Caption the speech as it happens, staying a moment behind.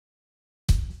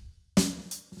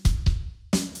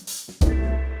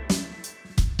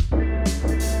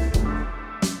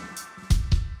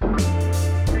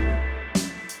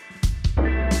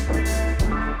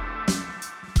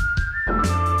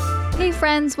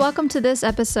friends, welcome to this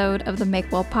episode of the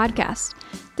Make Well podcast.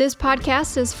 This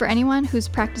podcast is for anyone who's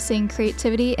practicing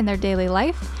creativity in their daily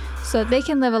life so that they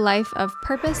can live a life of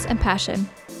purpose and passion.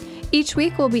 Each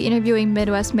week, we'll be interviewing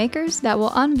Midwest makers that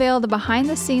will unveil the behind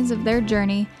the scenes of their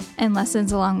journey and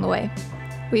lessons along the way.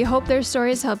 We hope their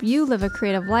stories help you live a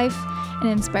creative life and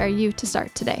inspire you to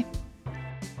start today.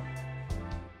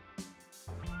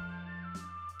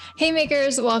 Hey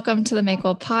makers, welcome to the Make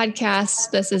Well podcast.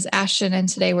 This is Ashton, and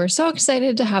today we're so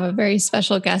excited to have a very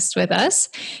special guest with us.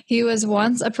 He was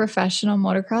once a professional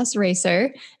motocross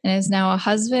racer and is now a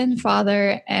husband,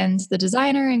 father, and the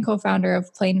designer and co-founder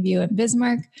of Plainview and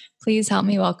Bismarck. Please help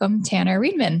me welcome Tanner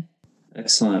Reidman.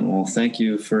 Excellent. Well, thank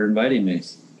you for inviting me.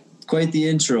 Quite the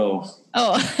intro.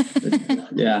 Oh.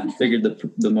 Yeah, I figured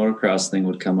the motocross thing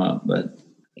would come up, but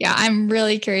yeah, I'm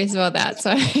really curious about that,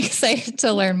 so I'm excited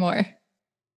to learn more.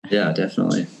 Yeah,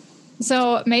 definitely.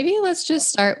 So maybe let's just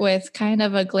start with kind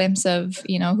of a glimpse of,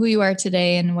 who you are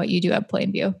today and what you do at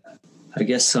Plainview. I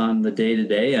guess on the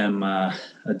day-to-day, I'm a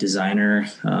designer.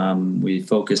 We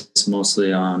focus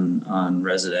mostly on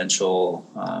residential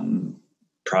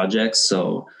projects,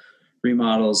 so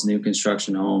remodels, new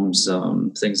construction homes,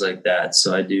 things like that.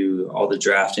 So I do all the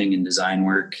drafting and design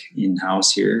work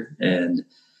in-house here. And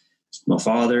my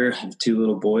father, I have two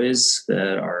little boys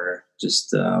that are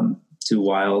just two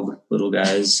wild little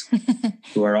guys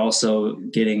who are also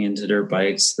getting into dirt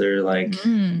bikes. They're like,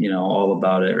 all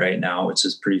about it right now, which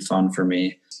is pretty fun for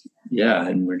me. Yeah.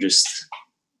 And we're just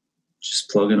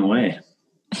plugging away.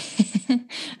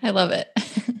 I love it.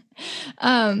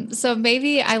 So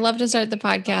maybe I love to start the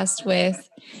podcast with,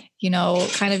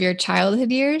 kind of your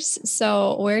childhood years.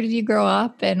 So where did you grow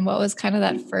up and what was kind of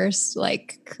that first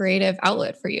creative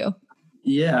outlet for you?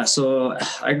 Yeah. So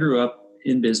I grew up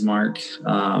in Bismarck,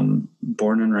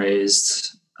 born and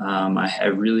raised. I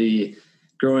really,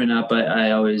 growing up, I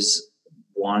always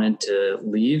wanted to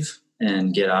leave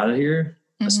and get out of here,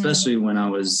 especially when I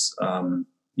was,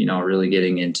 really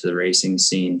getting into the racing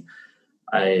scene.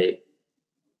 I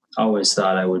always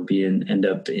thought I would end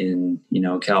up in,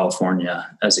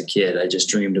 California as a kid. I just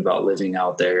dreamed about living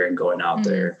out there and going out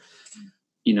there.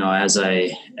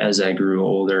 As I grew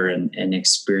older and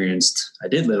experienced, I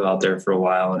did live out there for a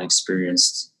while and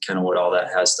experienced kind of what all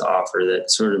that has to offer.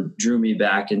 That sort of drew me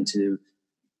back into,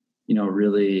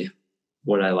 really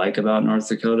what I like about North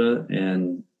Dakota,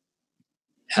 and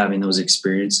having those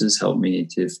experiences helped me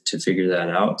to figure that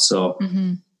out. So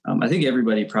I think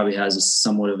everybody probably has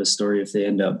somewhat of a story. If they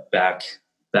end up back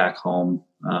home,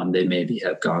 they maybe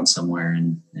have gone somewhere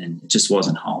and it just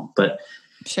wasn't home. But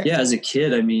sure. Yeah, as a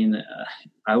kid,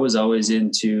 I was always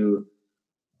into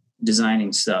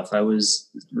designing stuff. I was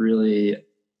really,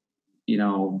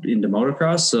 into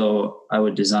motocross. So I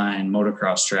would design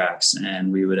motocross tracks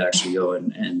and we would actually go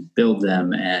and build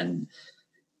them. And,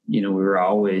 we were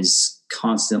always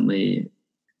constantly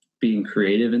being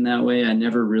creative in that way. I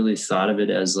never really thought of it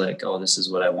as like, oh, this is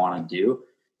what I want to do.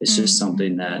 It's just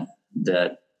something that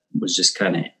was just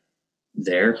kind of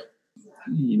there.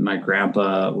 My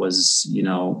grandpa was,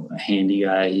 a handy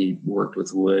guy. He worked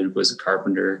with wood, was a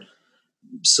carpenter.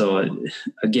 So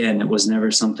again, it was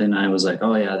never something I was like,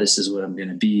 oh yeah, this is what I'm going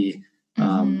to be.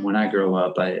 When I grow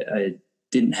up, I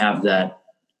didn't have that.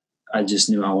 I just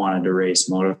knew I wanted to race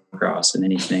motocross, and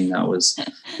anything that was,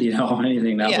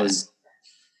 was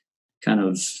kind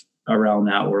of around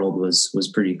that world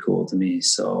was pretty cool to me.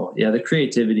 So yeah, the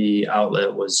creativity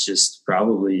outlet was just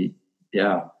probably,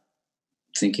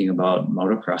 thinking about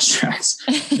motocross tracks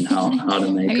and how to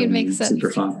make them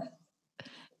super fun.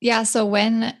 Yeah. So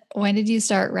when did you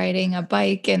start riding a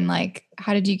bike, and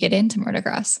how did you get into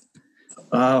motocross?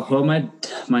 Well,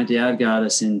 my dad got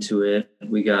us into it.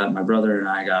 My brother and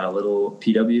I got a little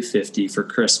PW50 for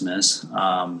Christmas.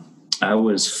 I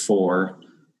was 4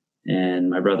 and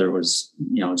my brother was,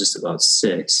 just about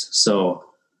 6. So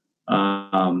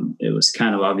it was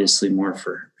kind of obviously more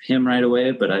for him right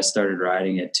away, but I started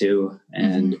riding it too.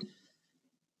 And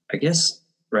I guess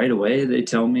right away they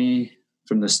tell me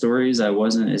from the stories I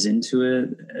wasn't as into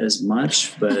it as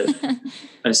much, but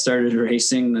I started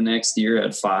racing the next year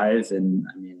at 5. And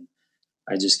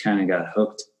I just kind of got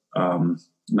hooked.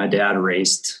 My dad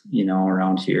raced,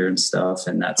 around here and stuff.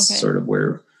 And that's sort of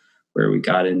where we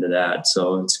got into that.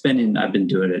 So I've been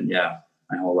doing it. Yeah.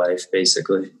 My whole life,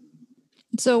 basically.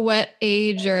 So what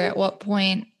age or at what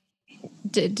point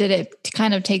did it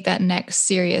kind of take that next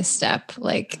serious step?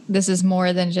 Like, this is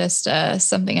more than just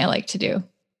something I like to do.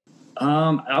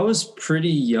 I was pretty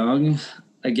young.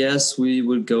 I guess we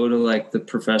would go to the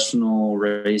professional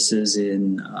races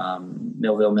in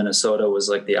Millville, Minnesota was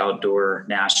the outdoor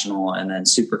national. And then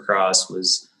Supercross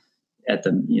was at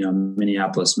the,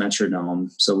 Minneapolis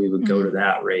Metrodome. So we would go to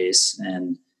that race.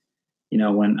 And,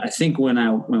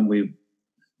 when we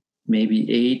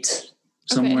maybe 8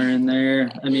 somewhere in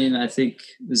there, I mean, I think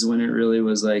is when it really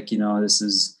was like, this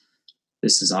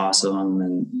is awesome.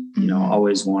 And,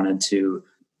 always wanted to,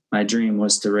 my dream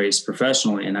was to race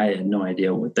professionally, and I had no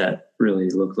idea what that really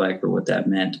looked like or what that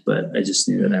meant, but I just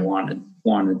knew that I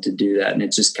wanted to do that. And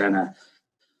it just kind of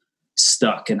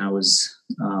stuck. And I was,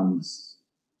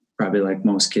 probably like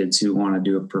most kids who want to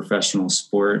do a professional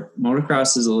sport.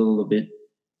 Motocross is a little bit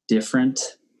different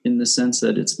in the sense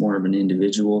that it's more of an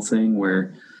individual thing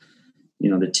where,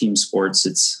 the team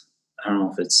sports, I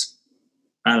don't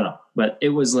know, but it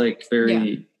was like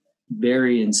very,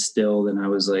 very instilled, and I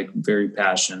was like very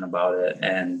passionate about it.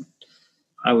 And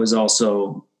I was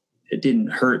also, it didn't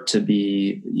hurt to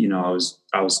be,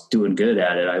 I was doing good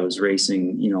at it. I was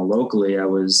racing, locally, I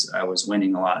was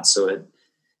winning a lot. So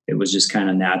it was just kind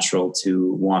of natural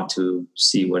to want to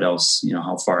see what else,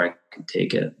 how far I could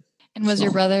take it. And was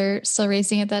your brother still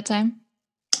racing at that time?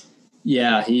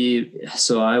 Yeah,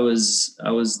 so I was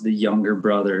the younger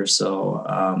brother. So,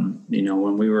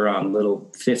 when we were on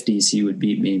little 50s, he would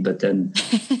beat me. But then,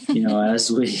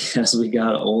 as we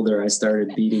got older, I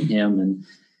started beating him,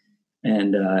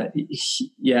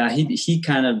 he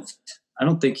kind of, I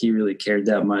don't think he really cared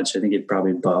that much. I think it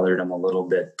probably bothered him a little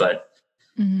bit, but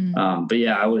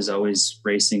I was always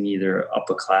racing either up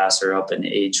a class or up an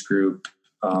age group,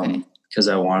 because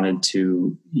I wanted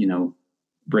to,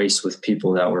 race with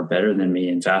people that were better than me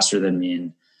and faster than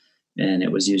me. And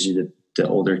it was usually the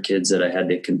older kids that I had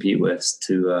to compete with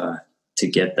to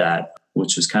get that,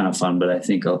 which was kind of fun. But I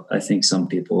think some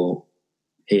people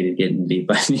hated getting beat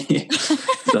by me.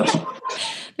 So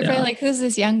they're probably like, who's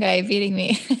this young guy beating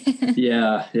me?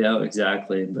 Yeah,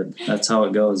 exactly. But that's how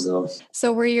it goes though.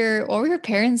 So what were your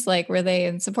parents like? Were they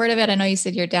in support of it? I know you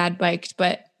said your dad biked,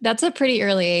 but that's a pretty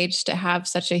early age to have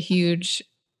such a huge,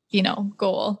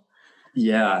 goal.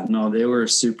 Yeah, no, they were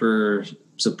super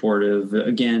supportive.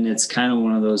 Again, it's kind of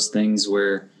one of those things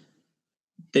where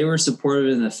they were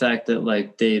supportive in the fact that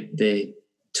like they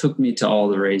took me to all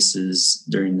the races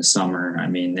during the summer. I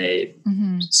mean, they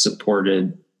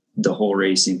supported the whole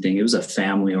racing thing. It was a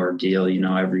family ordeal.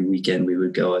 Every weekend we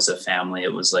would go as a family.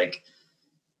 It was like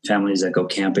families that go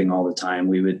camping all the time.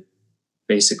 We would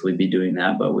basically be doing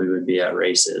that, but we would be at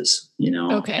races,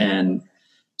 Okay. And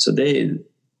so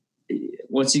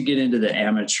once you get into the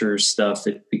amateur stuff,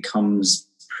 it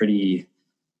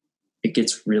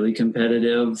gets really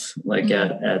competitive, like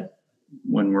at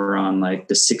when we're on like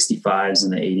the 65s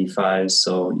and the 85s.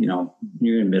 So,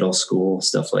 you're in middle school,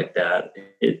 stuff like that.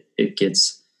 It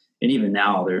gets, and even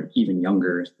now they're even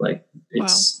younger. Like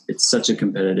it's such a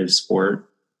competitive sport.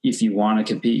 If you want to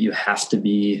compete, you have to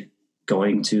be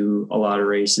going to a lot of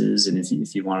races. And if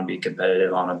you want to be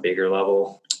competitive on a bigger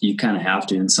level, you kind of have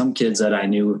to. And some kids that I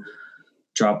knew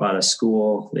drop out of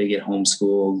school, they get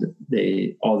homeschooled.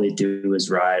 All they do is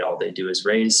ride, all they do is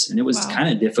race. And it was kind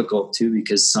of difficult too,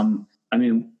 because I'm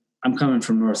coming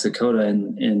from North Dakota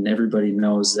and everybody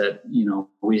knows that,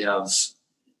 we have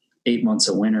 8 months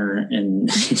of winter and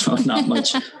not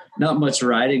much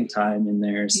riding time in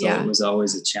there. So it was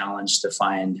always a challenge to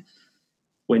find,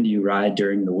 when do you ride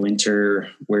during the winter?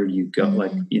 Where do you go?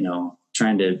 Like,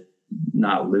 trying to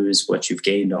not lose what you've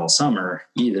gained all summer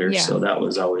either. Yeah. So that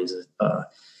was always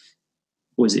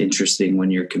was interesting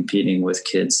when you're competing with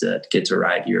kids that get to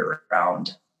ride year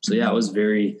round. So it was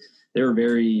they were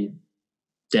very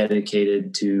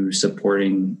dedicated to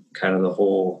supporting kind of the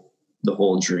whole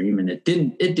dream. And it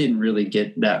didn't really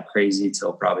get that crazy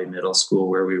till probably middle school,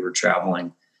 where we were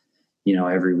traveling,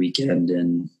 every weekend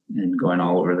and going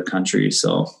all over the country.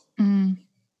 So yeah.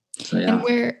 And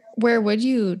where would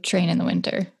you train in the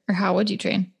winter, or how would you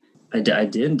train? I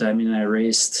didn't. I mean, I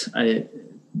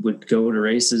would go to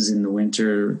races in the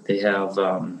winter. They have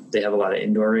a lot of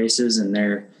indoor races, and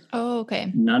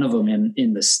none of them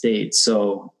in the States.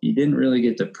 So you didn't really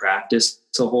get to practice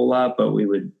a whole lot, but we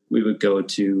would go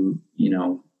to,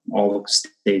 all the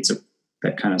states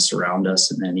that kind of surround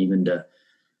us. And then even to,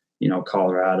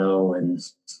 Colorado and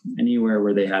anywhere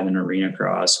where they have an arena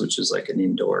cross, which is like an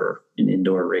indoor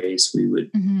race, we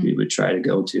would try to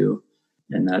go to.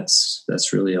 And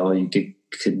that's really all you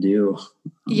could do.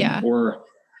 Yeah. Or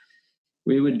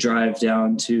we would drive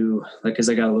down to, like, as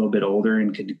I got a little bit older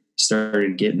and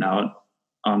started getting out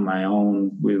on my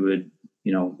own, we would,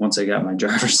 once I got my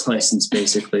driver's license,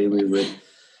 basically, we would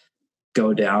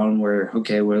go down where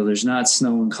there's not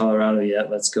snow in Colorado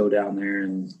yet. Let's go down there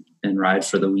and ride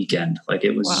for the weekend. Like,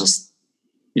 it was just,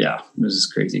 it was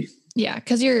just crazy. Yeah.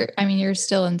 'Cause you're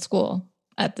still in school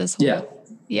at this whole. Yeah.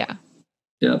 Yeah.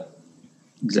 Yep.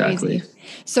 exactly. Crazy.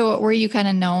 So were you kind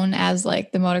of known as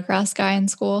like the motocross guy in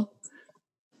school?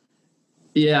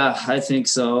 Yeah, I think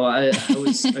so. I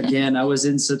was, again, I was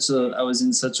in such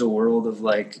a world of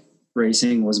like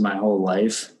racing was my whole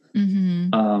life,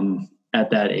 at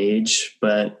that age.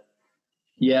 But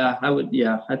yeah,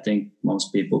 I think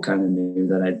most people kind of knew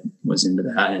that I was into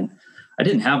that. And I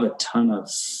didn't have a ton of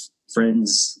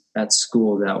friends at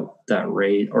school that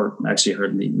rate, or actually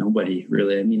hardly nobody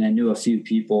really. I mean, I knew a few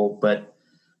people, but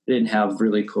I didn't have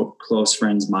really close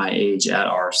friends my age at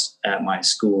my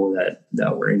school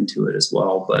that were into it as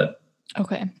well. But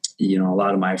okay, a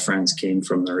lot of my friends came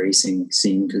from the racing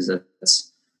scene because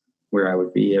that's where I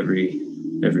would be every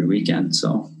weekend.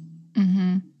 So,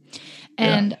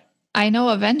 and I know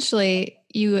eventually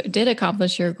you did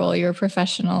accomplish your goal. You're a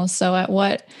professional. So at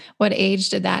what age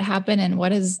did that happen, and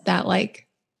what is that like?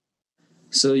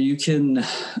 So you can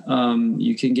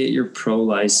get your pro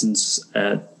license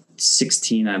at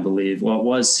 16, I believe. Well, it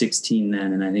was 16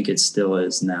 then, and I think it still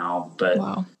is now. But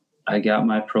Wow. I got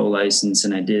my pro license,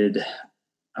 and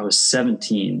I was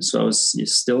 17, so I was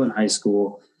still in high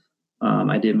school.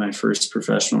 I did my first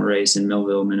professional race in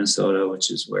Millville, Minnesota, which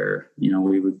is where,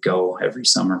 we would go every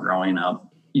summer growing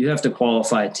up. You have to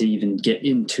qualify to even get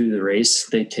into the race.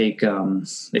 They take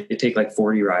like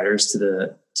 40 riders to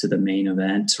the main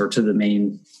event, or to the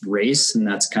main race. And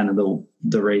that's kind of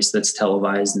the race that's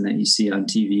televised and that you see on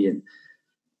TV. And,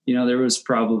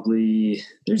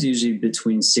 there's usually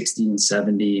between 60 and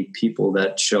 70 people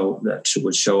that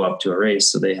would show up to a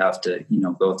race. So they have to,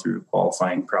 go through a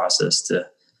qualifying process to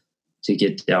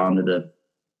get down to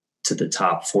the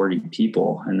top 40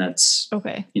 people. And that's,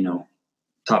 okay,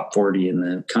 top 40 in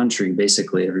the country.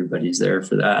 Basically everybody's there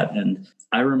for that. And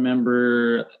I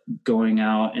remember going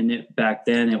out, and back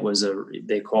then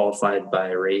they qualified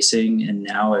by racing, and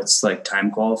now it's like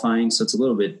time qualifying. So it's a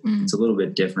little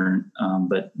bit different.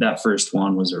 But that first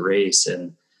one was a race,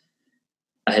 and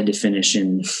I had to finish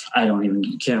in,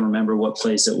 can't remember what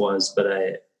place it was, but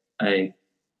I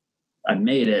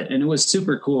made it, and it was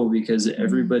super cool because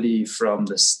everybody from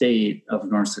the state of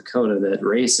North Dakota that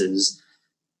races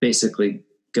basically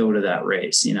go to that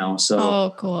race, so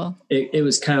oh, cool. It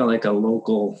was kind of like a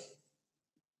local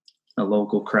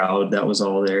crowd that was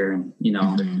all there, and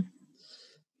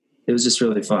it was just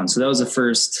really fun. So that was the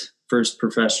first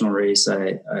professional race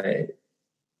I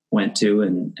went to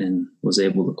and was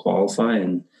able to qualify.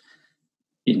 And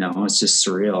it's just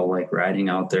surreal, like riding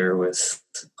out there with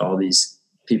all these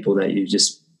people that you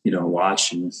just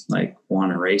watch and like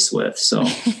want to race with. So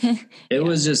it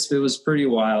was pretty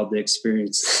wild to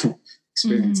experience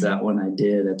that when I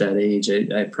did at that age.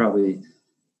 I probably,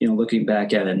 looking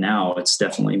back at it now, it's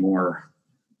definitely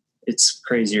it's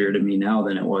crazier to me now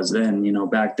than it was then.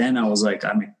 Back then I was like,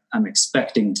 I'm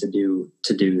expecting to do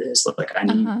this. Like I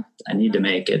need to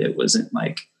make it. It wasn't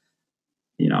like,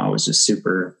 I was just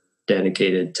super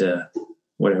dedicated to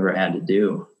whatever I had to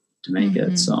do to make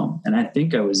it. So, and I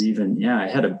think I was even,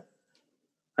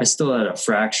 I still had a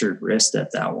fractured wrist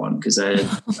at that one, because I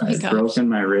had broken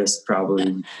my wrist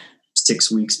probably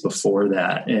 6 weeks before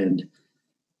that. And,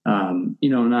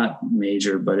 not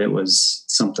major, but it was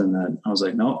something that I was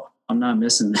like, no, I'm not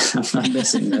missing this. I'm not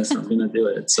missing this. I'm going to do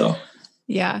it. So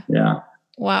yeah.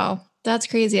 Wow. That's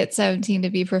crazy at 17 to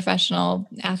be a professional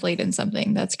athlete in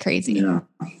something. That's crazy. Yeah.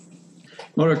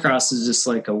 Motocross is just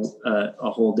like a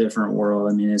whole different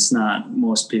world. I mean, it's not,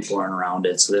 most people aren't around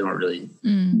it, so they don't really,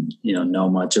 know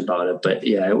much about it. But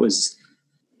yeah,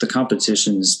 the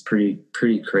competition is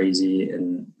pretty crazy,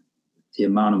 and the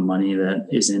amount of money that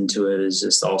is into it is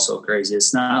just also crazy.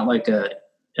 It's not like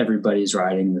everybody's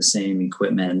riding the same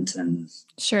equipment and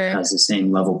has the same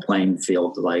level playing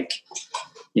field. Like,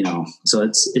 so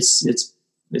it's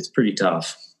pretty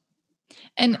tough.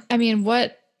 And I mean,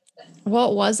 what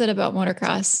was it about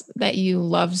motocross that you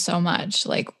loved so much?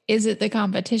 Like, is it the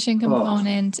competition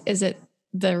component? Is it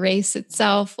the race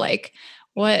itself? Like,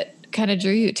 what kind of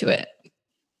drew you to it?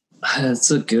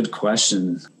 That's a good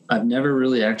question. I've never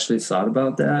really actually thought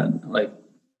about that. Like,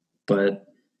 but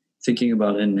thinking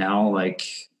about it now, like,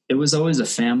 it was always a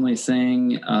family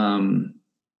thing.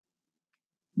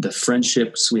 The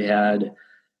friendships we had,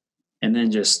 and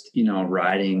then just,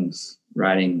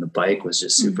 riding the bike was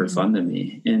just super fun to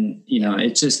me. And,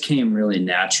 it just came really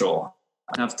natural.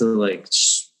 I have to like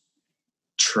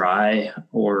try,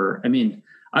 or, I mean,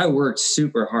 I worked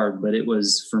super hard, but it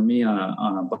was, for me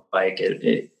on a bike,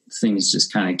 things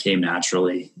just kind of came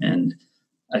naturally. And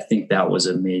I think that was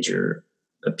a major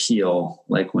appeal.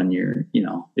 Like when you're,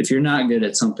 if you're not good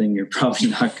at something, you're probably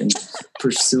not going to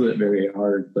pursue it very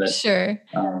hard. But sure.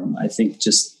 I think I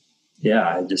just naturally felt, it was, it was fun. And I think that was a major appeal. Like when you're, if you're not good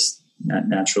at something, you're probably not going to pursue it very hard. But, I think just, I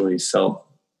naturally felt,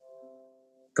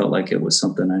 felt like it was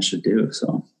something I should do.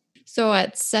 So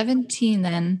at 17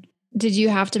 then, did you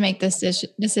have to make this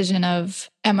decision of,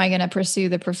 am I going to pursue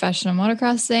the professional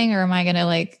motocross thing, or am I going to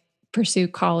like pursue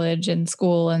college and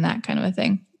school and that kind of a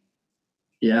thing?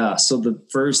 Yeah. So the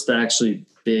first actually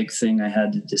big thing I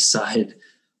had to decide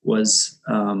was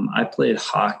I played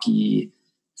hockey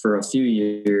for a few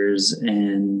years,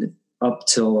 and up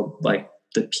till like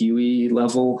the Pee Wee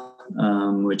level,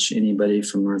 which anybody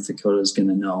from North Dakota is going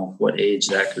to know what age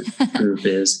that group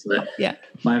is. But yeah,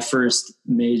 my first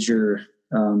major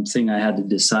thing I had to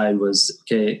decide was,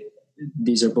 okay,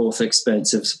 these are both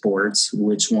expensive sports.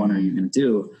 Which one are you going to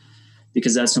do?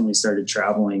 Because that's when we started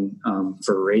traveling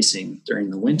for racing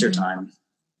during the winter time,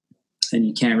 and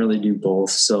you can't really do both.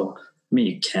 So I mean,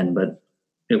 you can, but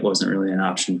it wasn't really an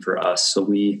option for us.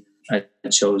 So I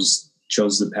chose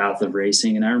the path of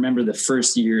racing. And I remember the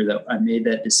first year that I made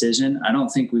that decision, I don't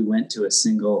think we went to a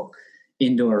single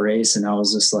indoor race. And I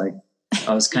was just like,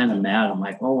 I was kind of mad. I'm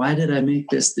like, well, why did I make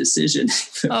this decision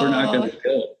if we're not going to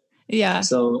go? Yeah.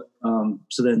 So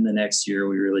then the next year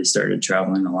we really started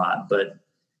traveling a lot. But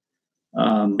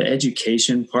the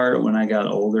education part, when I got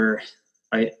older,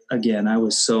 I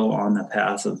was so on the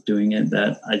path of doing it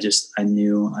that I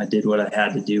knew I did what I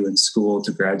had to do in school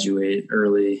to graduate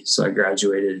early. So I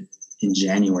graduated in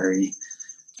January,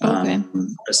 a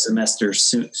semester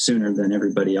sooner than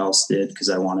everybody else did, because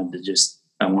I wanted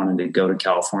to go to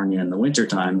California in the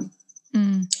wintertime.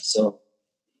 So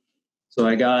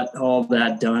I got all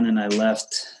that done, and I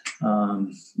left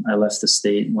the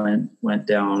state and went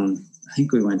down. I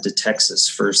think we went to Texas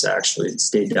first, actually, and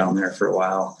stayed down there for a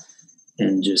while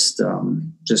and just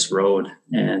rode.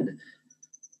 And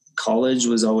college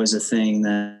was always a thing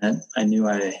that I knew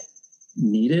I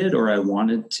needed, or I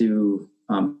wanted to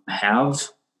have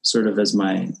sort of as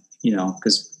my,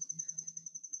 because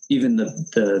even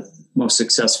the most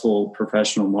successful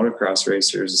professional motocross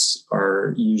racers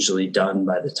are usually done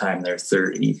by the time they're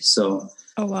 30. So,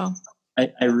 oh, wow.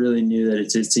 I really knew that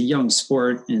it's a young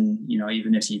sport, and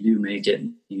even if you do make it,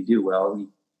 you do well,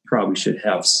 you probably should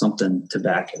have something to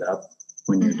back it up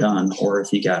when you're done, or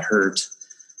if you got hurt.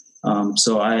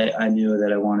 So I knew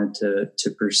that I wanted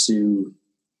to pursue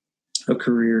a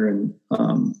career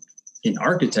in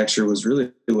architecture was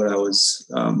really what I was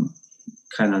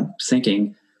kind of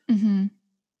thinking.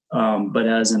 But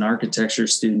as an architecture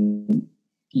student,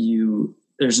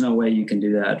 there's no way you can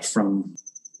do that from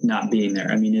not being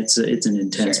there. I mean, it's an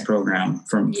intense program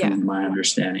from my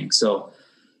understanding. So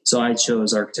I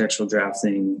chose architectural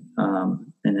drafting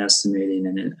and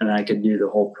estimating, and I could do the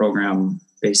whole program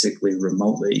basically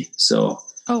remotely. So,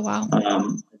 oh wow,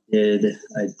 I did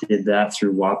that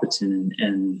through Wapaton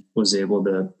and was able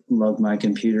to lug my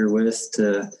computer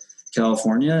to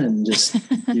California and just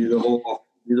do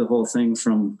the whole thing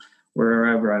from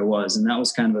wherever I was. And that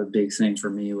was kind of a big thing for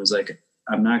me. It was like,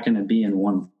 I'm not going to be in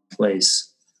one place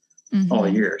all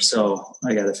year. So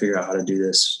I got to figure out how to do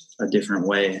this a different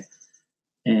way.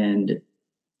 And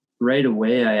right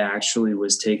away, I actually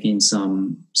was taking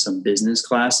some business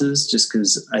classes, just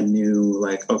because I knew,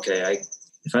 like, okay,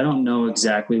 if I don't know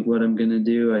exactly what I'm going to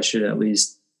do, I should at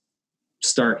least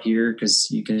start here, because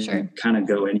you can kind of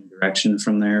go any direction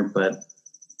from there. But,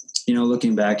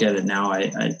 looking back at it now,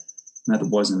 that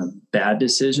wasn't a bad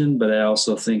decision, but I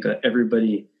also think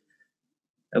everybody,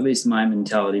 at least my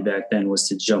mentality back then, was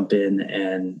to jump in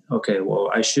and, okay,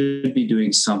 well, I should be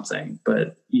doing something.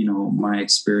 But, my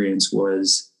experience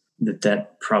was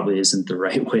that probably isn't the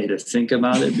right way to think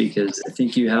about it, because I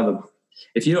think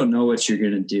if you don't know what you're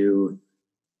going to do,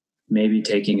 maybe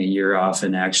taking a year off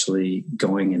and actually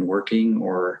going and working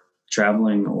or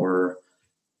traveling, or,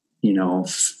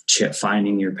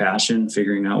 finding your passion,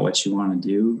 figuring out what you want to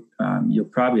do, you'll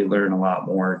probably learn a lot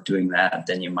more doing that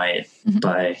than you might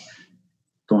by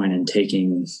going and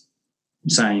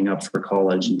signing up for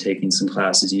college and taking some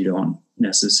classes you don't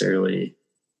necessarily,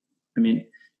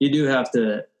 you do have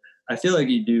to, I feel like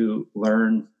you do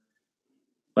learn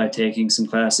by taking some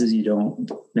classes you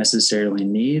don't necessarily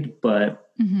need, but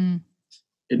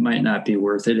it might not be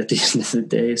worth it at the end of the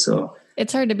day. So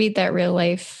it's hard to beat that real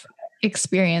life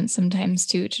experience sometimes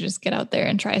too, to just get out there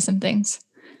and try some things.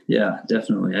 Yeah,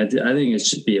 definitely. I think it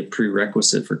should be a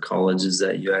prerequisite for college is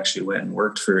that you actually went and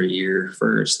worked for a year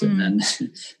first, and then,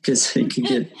 because you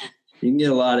can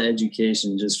get a lot of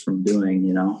education just from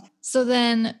doing, So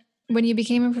then when you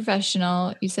became a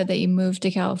professional, you said that you moved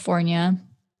to California.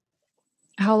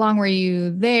 How long were you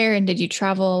there, and did you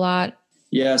travel a lot?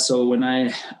 Yeah. So when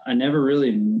I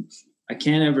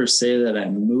can't ever say that I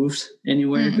moved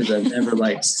anywhere, because I've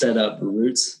never set up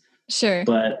roots. Sure.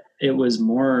 But it was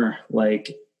more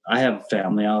like I have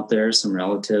family out there, some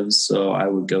relatives, so I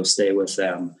would go stay with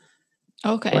them.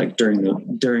 Okay. Like during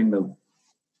the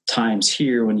times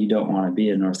here when you don't want to be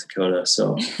in North Dakota.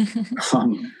 So,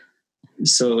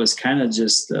 so it was kind of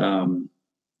just, I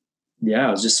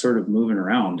was just sort of moving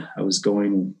around. I was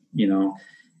going,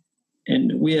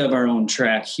 and we have our own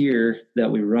track here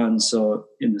that we run. So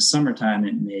in the summertime,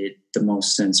 it made the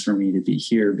most sense for me to be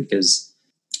here because,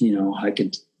 I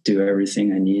could do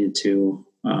everything I needed to,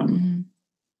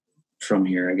 from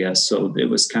here, I guess. So it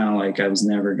was kind of like, I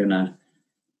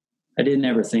didn't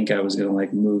ever think I was going to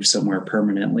like move somewhere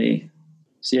permanently.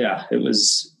 So yeah, it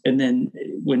was. And then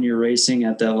when you're racing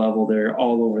at that level, they're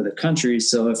all over the country.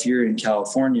 So if you're in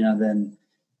California, then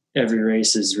every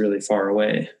race is really far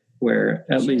away, where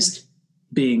at least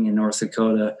being in North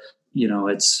Dakota,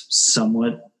 it's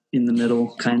somewhat in the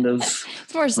middle, kind of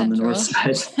it's more on central. the north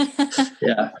side.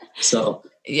 Yeah. So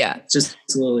yeah, it's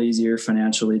a little easier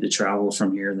financially to travel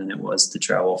from here than it was to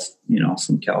travel,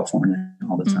 from California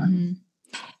all the time. Mm-hmm.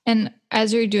 And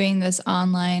as you're doing this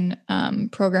online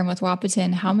program with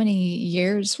Wahpeton, how many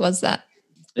years was that?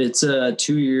 It's a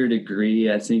 2-year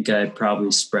degree. I think I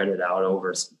probably spread it out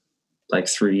over like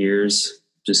 3 years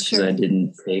just because I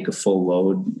didn't take a full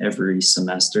load every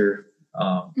semester,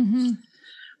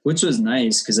 which was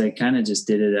nice because I kind of just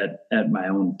did it at my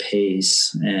own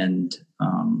pace. And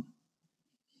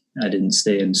I didn't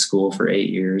stay in school for 8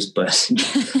 years, but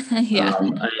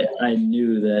I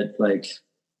knew that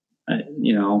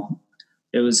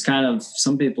it was kind of,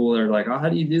 some people are like, oh, how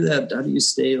do you do that? How do you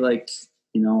stay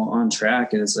on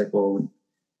track? And it's like, well,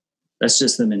 that's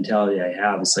just the mentality I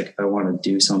have. It's like, if I want to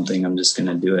do something, I'm just going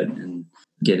to do it and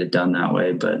get it done that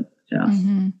way. But yeah.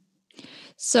 Mm-hmm.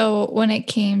 So when it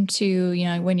came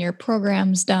to, when your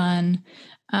program's done,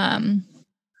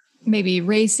 maybe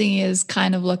racing is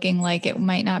kind of looking like it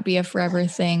might not be a forever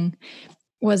thing.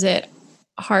 Was it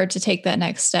hard to take that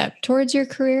next step towards your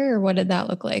career, or what did that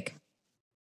look like?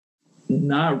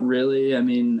 Not really. I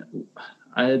mean,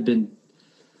 I think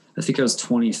I was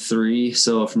 23.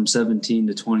 So from 17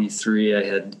 to 23, I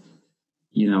had,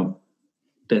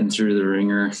 been through the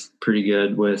ringer pretty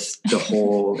good with the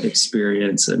whole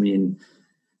experience. I mean,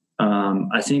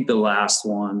 I think the last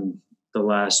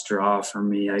draw for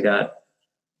me,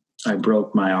 I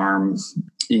broke my arm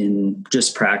in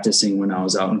just practicing when I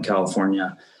was out in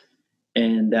California,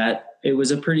 and it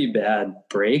was a pretty bad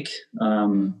break.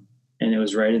 And it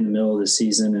was right in the middle of the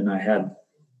season, and I had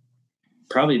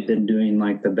probably been doing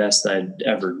like the best I'd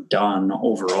ever done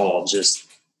overall, just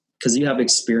because you have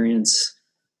experience.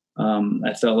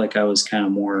 I felt like I was kind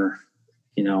of more,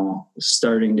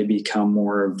 starting to become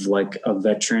more of like a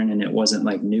veteran, and it wasn't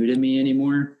like new to me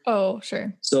anymore. Oh,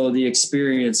 sure. So the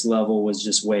experience level was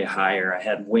just way higher. I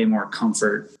had way more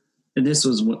comfort. And this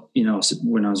was,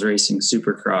 when I was racing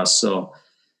Supercross. So,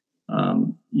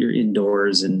 you're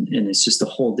indoors and it's just a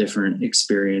whole different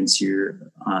experience.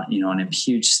 You're, in a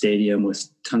huge stadium with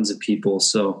tons of people.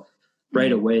 So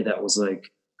right away, that was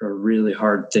like a really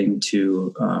hard thing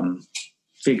to,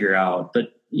 figure out.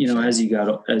 But, as you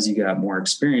got more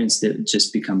experience, it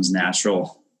just becomes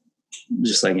natural,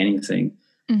 just like anything.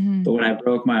 Mm-hmm. But when I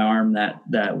broke my arm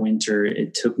that winter,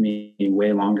 it took me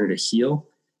way longer to heal.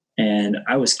 And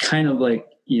I was kind of like,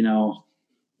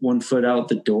 1 foot out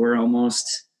the door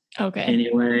almost. Okay.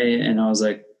 Anyway. And I was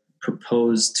like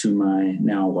proposed to my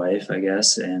now wife, I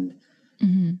guess. And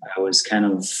I was kind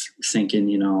of thinking,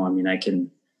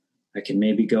 I can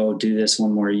maybe go do this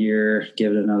 1 more year,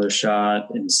 give it another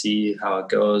shot and see how it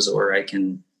goes. Or I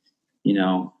can,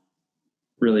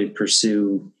 really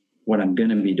pursue what I'm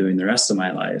going to be doing the rest of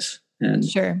my life. And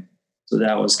sure. So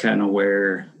that was kind of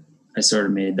where I sort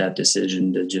of made that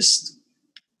decision to just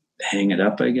hang it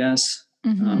up, I guess.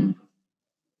 Mm-hmm.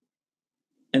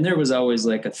 And there was always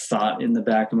like a thought in the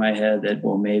back of my head that,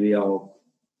 well, maybe I'll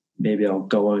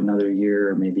go another year,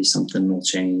 or maybe something will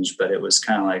change. But it was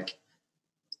kind of like,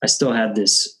 I still had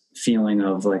this feeling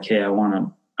of like, hey, I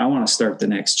want to start the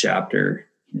next chapter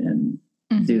and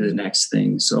do the next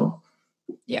thing. So,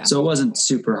 yeah. So it wasn't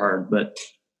super hard, but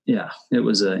yeah, it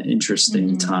was an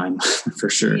interesting time for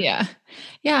sure. Yeah.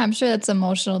 Yeah. I'm sure that's an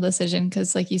emotional decision.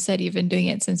 Cause like you said, you've been doing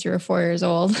it since you were 4 years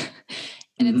old.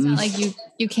 And it's not like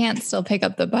you can't still pick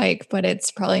up the bike, but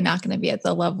it's probably not going to be at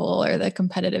the level or the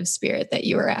competitive spirit that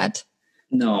you were at.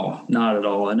 No, not at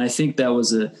all. And I think that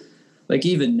was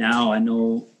even now I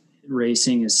know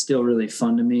racing is still really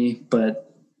fun to me,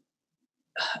 but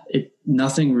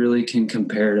nothing really can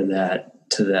compare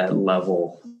to that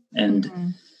level.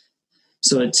 And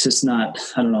so it's just not,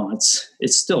 I don't know,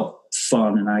 it's still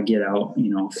fun. And I get out,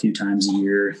 a few times a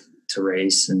year to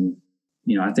race, and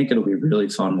I think it'll be really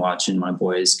fun watching my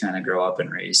boys kind of grow up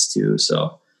and race too.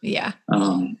 So Yeah.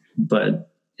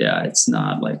 But yeah, it's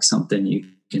not like something you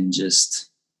can just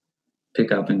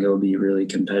pick up and go be really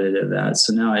competitive at.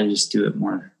 So now I just do it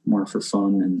more for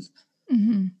fun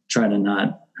and try to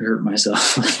not hurt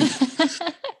myself.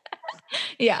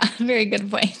 Yeah. Very good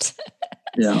point.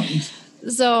 Yeah.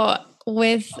 So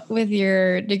with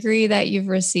your degree that you've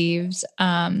received,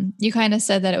 you kind of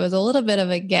said that it was a little bit of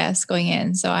a guess going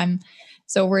in.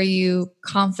 So were you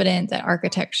confident that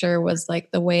architecture was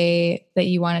like the way that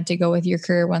you wanted to go with your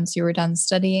career once you were done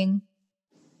studying?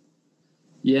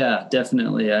 Yeah,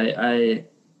 definitely. I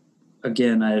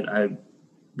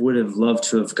would have loved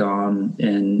to have gone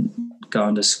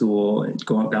to school,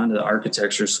 gone to the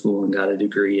architecture school and got a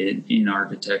degree in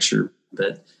architecture.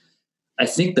 But I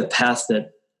think the path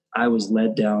that I was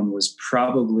led down was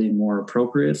probably more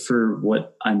appropriate for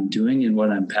what I'm doing and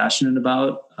what I'm passionate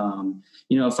about.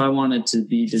 If I wanted to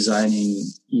be designing,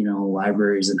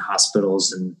 libraries and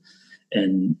hospitals and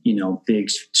big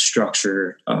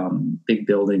structure, big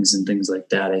buildings and things like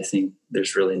that, I think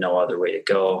there's really no other way to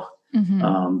go.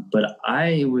 But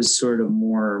I was sort of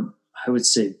more, I would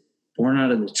say, born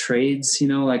out of the trades,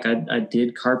 like I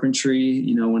did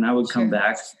carpentry, when I would come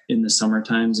back in the summer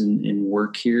times and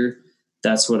work here,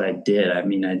 that's what I did. I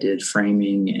mean, I did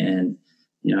framing and,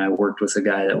 I worked with a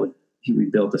guy we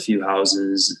built a few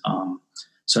houses.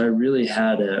 So I really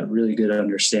had a really good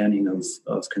understanding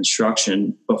of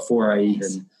construction before I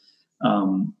even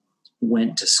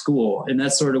went to school. And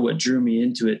that's sort of what drew me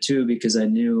into it too, because I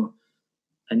knew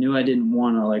I didn't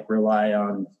want to like rely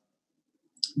on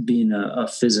being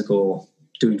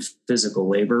doing physical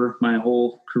labor my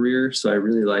whole career. So I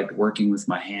really liked working with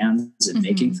my hands and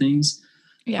making things.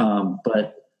 Yeah.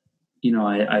 But,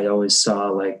 I always saw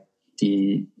like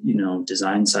the,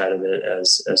 design side of it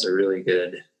as a really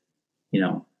good,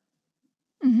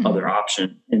 other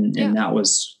option. And that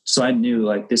was, so I knew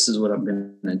like, this is what I'm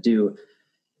going to do.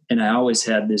 And I always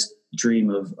had this dream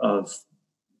of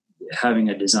having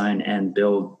a design and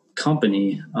build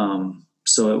company.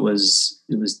 So it was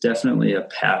definitely a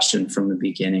passion from the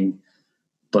beginning,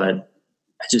 but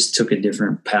I just took a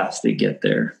different path to get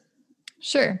there.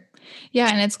 Sure. Yeah.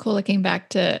 And it's cool looking back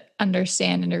to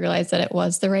understand and to realize that it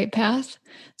was the right path.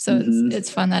 So it's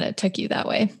fun that it took you that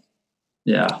way.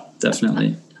 Yeah,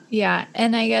 definitely. Yeah.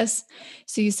 And I guess,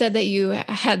 so you said that you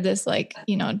had this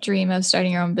dream of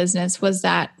starting your own business. Was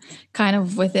that kind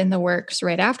of within the works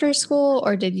right after school,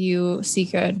 or did you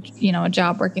seek a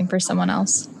job working for someone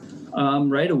else?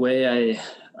 Right away,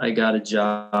 I got a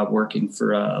job working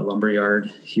for a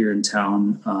lumberyard here in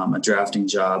town, a drafting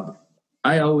job.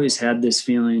 I always had this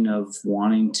feeling of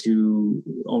wanting to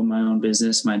own my own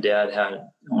business. My dad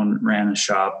ran a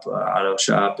shop, auto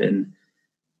shop, and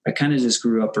I kind of just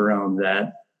grew up around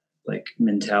that like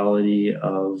mentality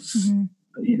of,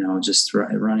 just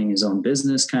running his own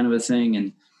business kind of a thing.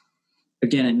 And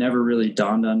again, it never really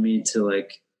dawned on me to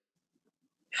like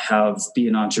be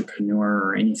an entrepreneur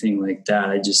or anything like that.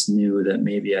 I just knew that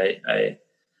maybe I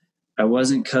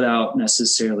wasn't cut out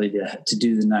necessarily to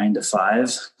do the 9 to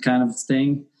 5 kind of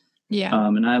thing. Yeah.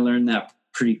 And I learned that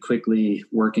pretty quickly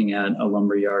working at a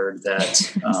lumberyard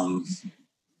that,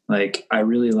 like I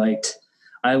really liked.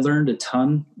 I learned a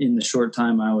ton in the short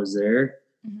time I was there,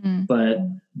 but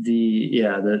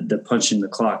the punching the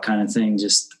clock kind of thing,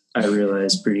 I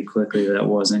realized pretty quickly that I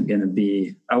wasn't going to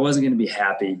be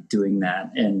happy doing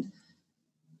that. And,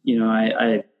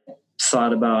 I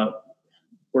thought about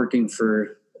working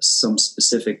for some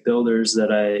specific builders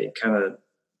that I kind of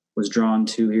was drawn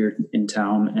to here in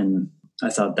town. And I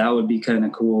thought that would be kind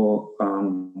of cool.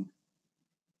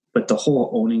 But the whole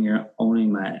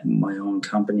owning my own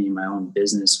company, my own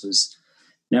business was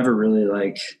never really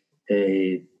like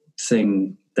a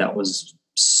thing that was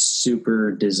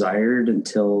super desired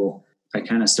until we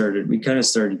kind of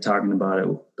started talking about it.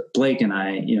 Blake and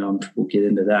I, we'll get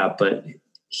into that, but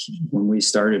when we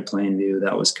started Plainview,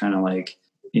 that was kind of like,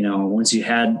 once you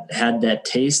had that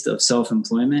taste of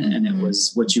self-employment and it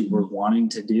was what you were wanting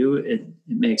to do, it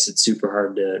makes it super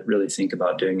hard to really think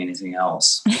about doing anything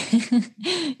else.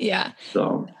 Yeah.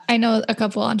 So I know a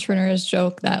couple entrepreneurs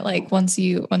joke that like once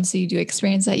you do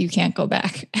experience that, you can't go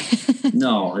back.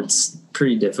 No, it's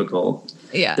pretty difficult.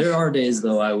 Yeah. There are days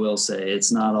though, I will say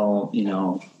it's not all,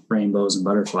 rainbows and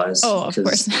butterflies. Oh, of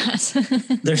course not.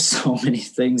 There's so many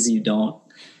things you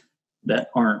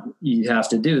have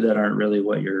to do that aren't really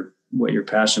what you're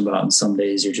passionate about. And some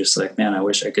days you're just like, man, I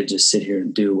wish I could just sit here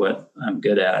and do what I'm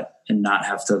good at and not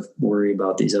have to worry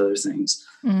about these other things.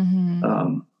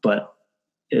 But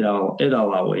it all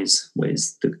outweighs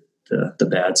the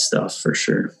bad stuff for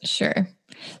sure. Sure.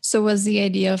 So was the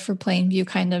idea for Plainview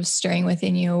kind of stirring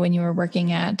within you when you were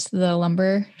working at the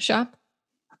lumber shop?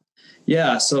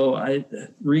 Yeah. So I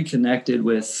reconnected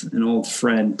with an old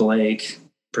friend, Blake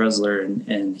Presler,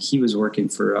 and he was working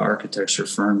for an architecture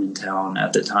firm in town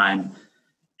at the time.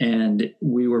 And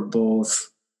we were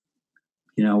both,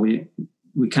 we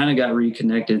kind of got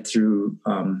reconnected through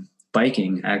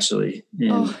biking, actually,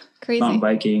 and crazy. mountain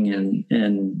biking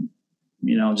and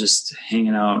just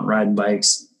hanging out, riding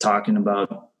bikes, talking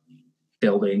about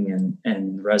building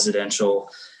and residential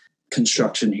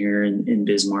construction here in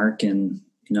Bismarck. And,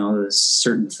 there's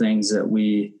certain things that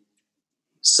we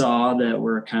saw that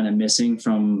were kind of missing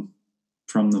from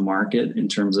the market in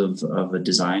terms of a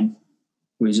design.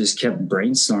 We just kept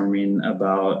brainstorming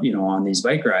about, on these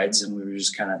bike rides, and we were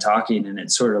just kind of talking, and it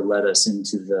sort of led us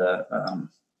into the,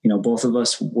 both of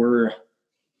us were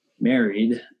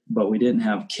married, but we didn't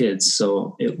have kids.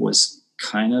 So it was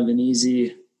kind of an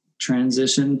easy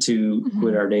transition to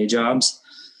quit our day jobs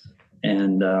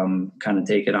and kind of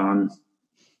take it on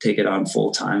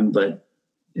full time. But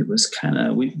it was kind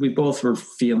of, we both were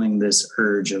feeling this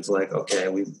urge of like, okay,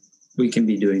 we can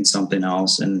be doing something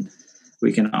else, and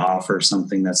we can offer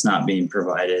something that's not being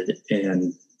provided,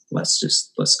 and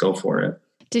let's go for it.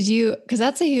 Because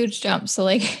that's a huge jump. So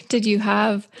like, did you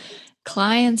have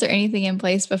clients or anything in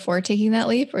place before taking that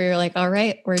leap, or you're like, all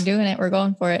right, we're doing it, we're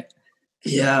going for it?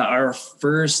 Yeah.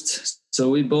 So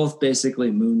we both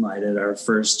basically moonlighted our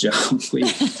first job.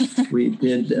 We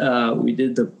did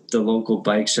the local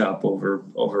bike shop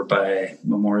over by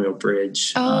Memorial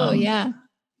Bridge. Oh yeah.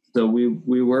 So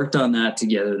we worked on that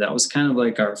together. That was kind of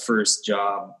like our first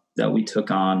job that we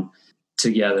took on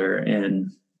together.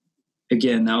 And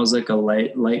again, that was like a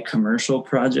light commercial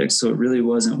project. So it really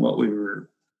wasn't what we were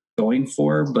going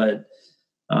for. But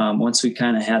once we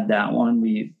kind of had that one,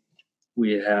 we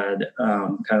had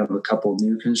kind of a couple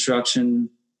new construction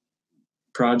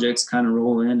projects kind of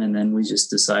roll in, and then we just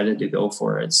decided to go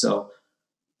for it. So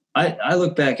I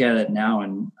look back at it now,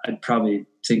 and I'd probably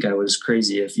think I was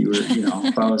crazy if you were,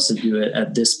 if I was to do it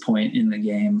at this point in the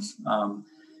game.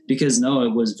 Because no,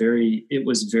 it was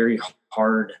very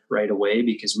hard right away,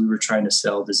 because we were trying to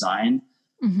sell design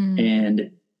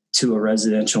and to a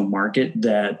residential market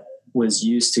that was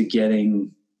used to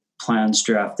getting plans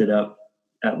drafted up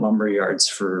at lumber yards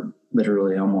for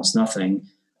literally almost nothing,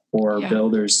 or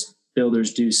builders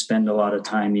do spend a lot of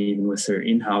time even with their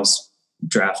in-house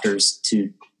drafters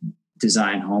to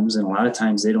design homes. And a lot of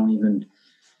times they don't even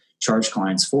charge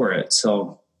clients for it.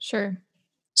 So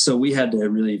we had to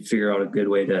really figure out a good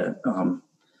way to,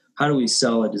 how do we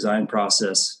sell a design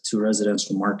process to a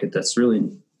residential market that's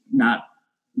really not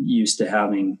used to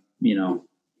having,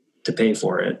 to pay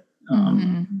for it.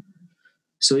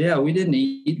 So yeah, we didn't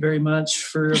eat very much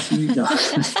for a few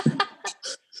weeks.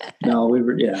 No, we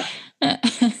were, yeah.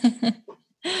 And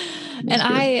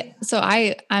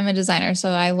I'm a designer,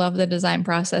 so I love the design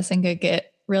process and could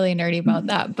get really nerdy about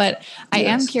that. But I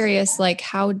am curious, like,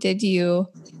 how did you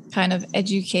kind of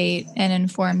educate and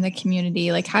inform the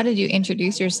community? Like, how did you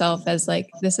introduce yourself as like,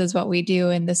 this is what we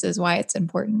do and this is why it's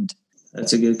important?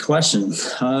 That's a good question.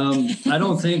 I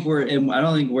don't think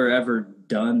we're ever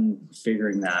done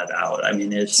figuring that out. I mean,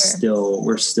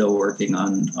 we're still working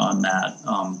on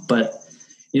that. But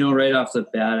right off the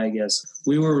bat, I guess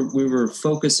we were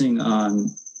focusing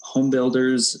on home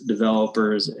builders,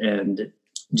 developers, and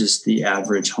just the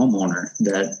average homeowner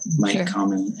that might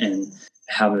come and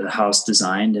have a house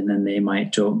designed, and then they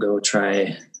might go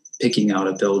try picking out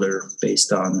a builder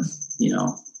based on,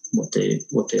 what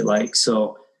they like.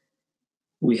 So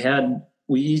we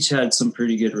each had some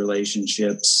pretty good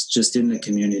relationships just in the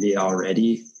community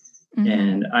already.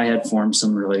 And I had formed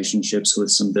some relationships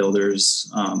with some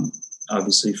builders,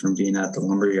 obviously from being at the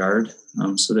lumber yard.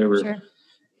 So there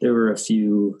were a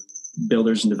few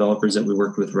builders and developers that we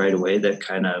worked with right away that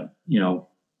kind of,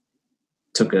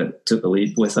 took a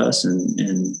leap with us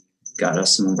and got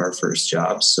us some of our first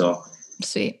jobs. So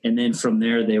sweet. And then from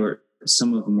there,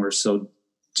 some of them were so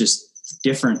just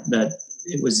different that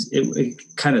they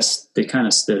kind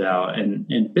of stood out. And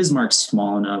Bismarck's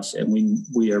small enough, and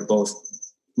we are both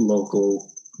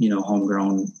local,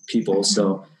 homegrown people.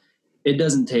 So it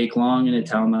doesn't take long in a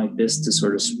town like this to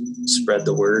sort of spread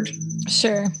the word.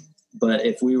 Sure. But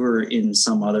if we were in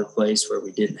some other place where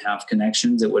we didn't have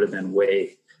connections, it would have been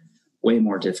way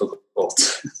more difficult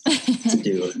to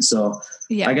do. And so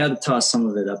I got to toss some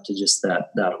of it up to just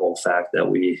that whole fact that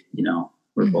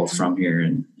we're both from here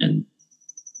and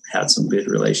had some good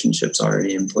relationships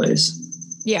already in place.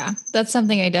 Yeah, that's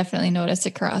something I definitely notice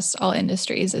across all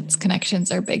industries. Its connections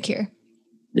are big here.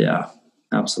 Yeah,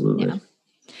 absolutely. Yeah.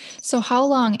 So how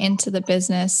long into the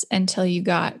business until you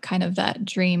got kind of that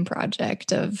dream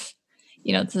project of,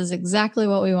 this is exactly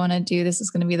what we want to do. This is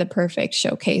going to be the perfect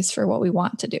showcase for what we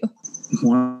want to do?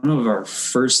 one of our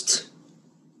first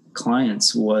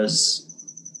clients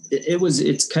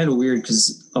it's kind of weird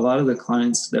because a lot of the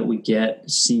clients that we get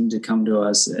seem to come to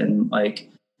us and like,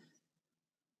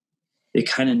 they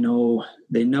kind of know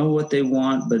what they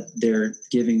want, but they're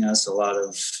giving us a lot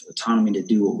of autonomy to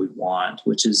do what we want,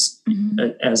 which is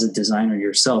as a designer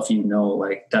yourself,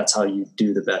 like that's how you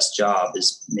do the best job,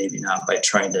 is maybe not by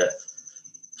trying to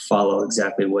follow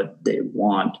exactly what they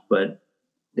want, but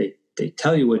they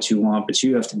tell you what you want, but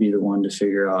you have to be the one to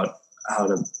figure out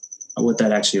what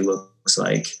that actually looks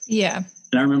like. Yeah.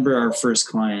 And I remember one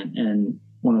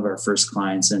of our first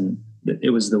clients, and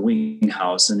it was the Wing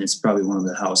House, and it's probably one of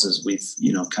the houses we've,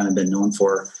 kind of been known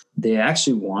for. They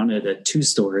actually wanted a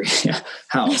 2-story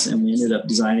house, and we ended up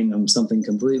designing them something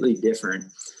completely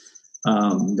different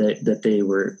that they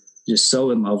were just so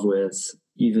in love with,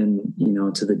 even,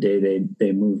 to the day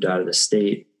they moved out of the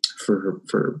state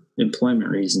for employment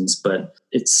reasons. But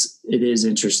it is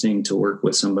interesting to work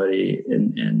with somebody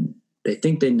and they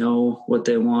think they know what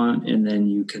they want, and then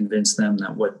you convince them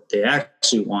that what they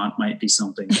actually want might be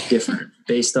something different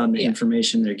based on the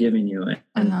information they're giving you.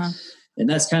 And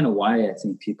that's kind of why I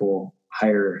think people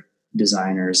hire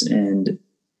designers. And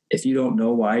if you don't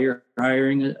know why you're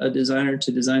hiring a designer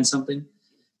to design something,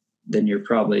 then you're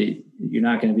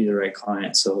not going to be the right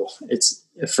client. So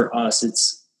for us,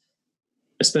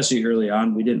 especially early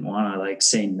on, we didn't want to like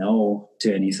say no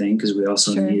to anything because we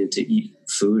also needed to eat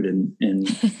food and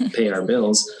pay our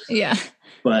bills. Yeah.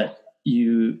 But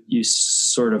you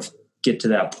sort of get to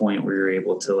that point where you're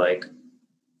able to like,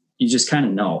 you just kind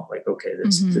of know like, okay,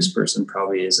 this person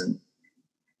probably isn't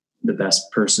the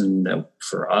best person that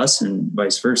for us, and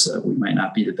vice versa. We might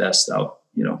not be the best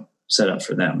set up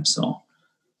for them. So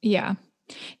yeah.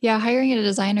 Yeah, hiring a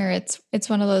designer, it's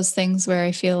one of those things where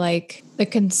I feel like the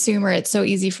consumer, it's so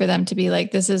easy for them to be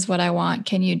like, this is what I want.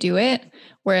 Can you do it?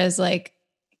 Whereas like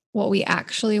what we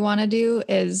actually want to do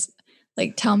is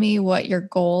like, tell me what your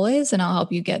goal is and I'll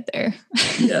help you get there.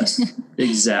 Yes,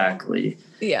 exactly.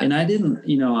 Yeah. And I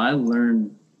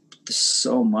learned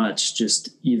so much just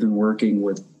even working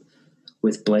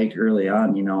with Blake early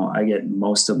on. I get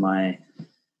most of my,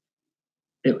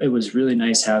 it was really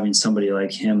nice having somebody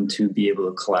like him to be able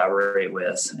to collaborate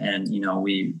with. And,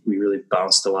 we really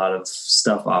bounced a lot of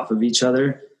stuff off of each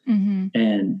other. Mm-hmm.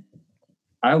 And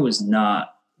I was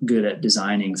not good at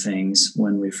designing things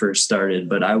when we first started,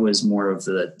 but I was more of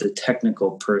the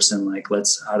technical person. Like,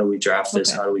 how do we draft this?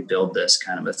 Okay. How do we build this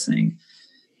kind of a thing?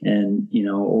 And,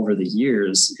 over the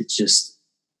years,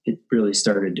 it really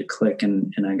started to click.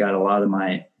 And I got a lot of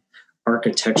my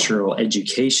architectural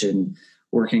education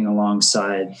working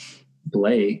alongside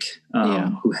Blake,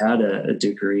 who had a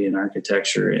degree in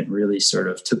architecture and really sort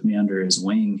of took me under his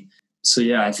wing. So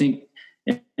yeah, I think,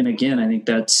 and again, I think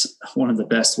that's one of the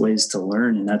best ways to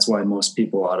learn. And that's why most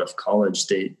people out of college,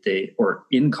 or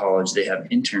in college, they have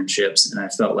internships. And I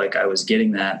felt like I was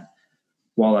getting that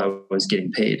while I was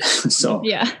getting paid. So,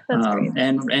 yeah, that's great.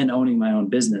 And owning my own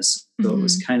business. So it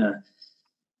was kind of,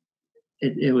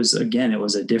 it was a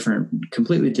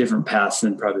completely different path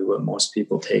than probably what most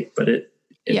people take, but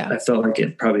I felt like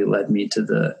it probably led me to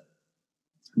the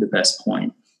best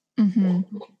point.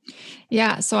 Mm-hmm.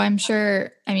 Yeah. So I'm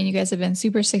sure, you guys have been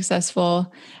super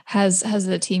successful. Has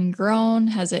the team grown?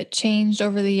 Has it changed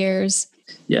over the years?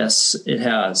 Yes, it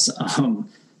has.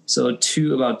 So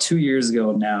about 2 years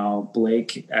ago now,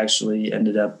 Blake actually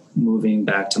ended up moving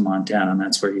back to Montana, and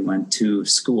that's where he went to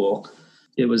school.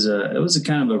 It was a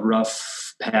kind of a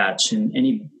rough patch, and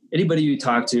anybody you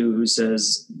talk to who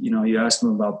says, you ask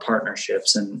them about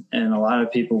partnerships, and a lot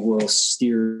of people will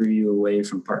steer you away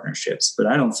from partnerships, but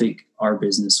I don't think our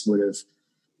business would have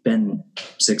been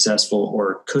successful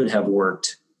or could have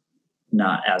worked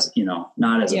not as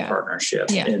a partnership.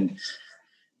 Yeah.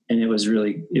 And it was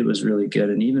really good.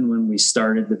 And even when we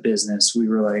started the business, we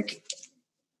were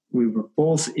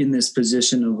both in this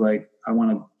position of like, I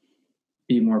want to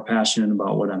be more passionate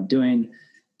about what I'm doing.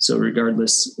 So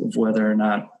regardless of whether or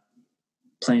not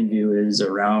Plainview is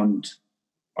around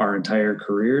our entire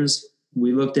careers,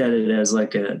 we looked at it as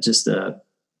like just a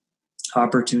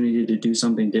opportunity to do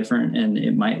something different. And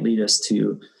it might lead us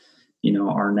to,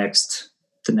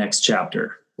 the next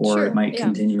chapter, or it might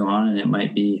continue on, and it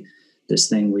might be this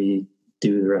thing we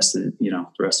do the rest of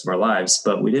our lives.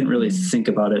 But we didn't really think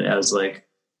about it as like,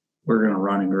 we're going to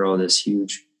run and grow this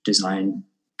huge design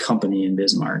company in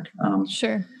Bismarck.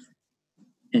 Sure.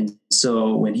 And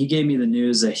so when he gave me the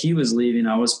news that he was leaving,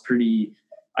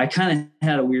 I kind of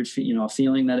had a weird,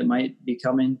 feeling that it might be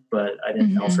coming, but I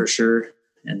didn't know for sure.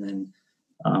 And then,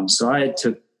 so I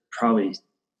took probably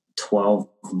 12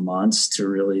 months to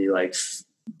really like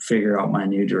figure out my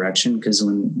new direction. Because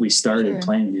when we started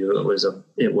Plainview,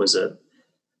 it was a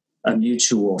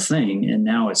mutual thing, and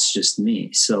now it's just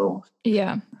me. So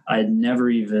yeah, I'd never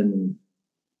even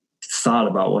thought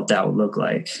about what that would look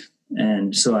like.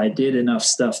 And so I did enough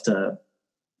stuff to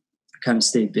kind of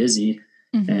stay busy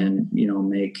and, you know,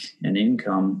 make an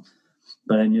income,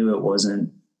 but I knew it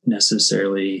wasn't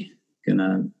necessarily going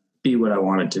to be what I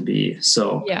wanted to be.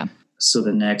 So, so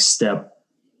the next step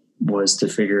was to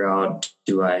figure out,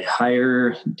 do I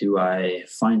hire? Do I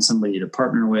find somebody to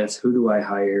partner with? Who do I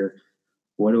hire?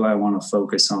 What do I want to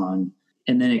focus on?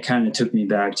 And then it kind of took me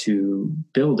back to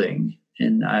building.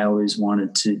 And I always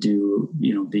wanted to do,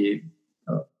 you know, be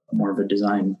more of a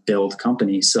design build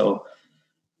company. So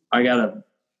I got a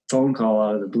phone call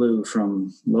out of the blue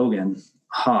from Logan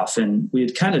Hoff, and we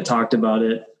had kind of talked about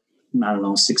it, I don't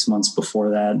know, 6 months before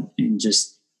that. And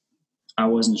just, I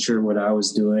wasn't sure what I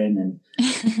was doing.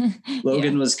 And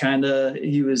Logan was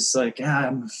he was like,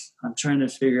 I'm trying to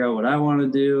figure out what I want to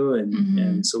do.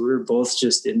 And so we were both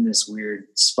just in this weird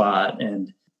spot,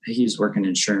 and he was working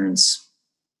insurance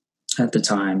at the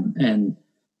time. And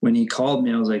when he called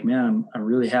me, I was like, man, I'm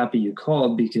really happy you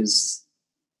called, because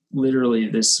literally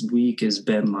this week has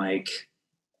been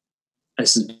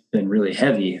really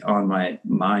heavy on my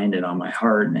mind and on my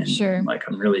heart. And like,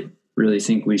 I'm really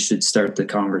think we should start the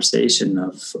conversation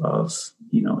of,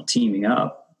 you know, teaming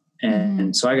up.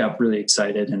 And so I got really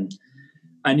excited, and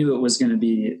I knew it was going to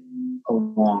be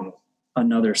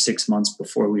another 6 months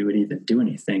before we would even do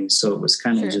anything. So it was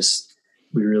kind of just,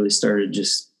 we really started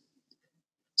just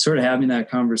sort of having that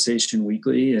conversation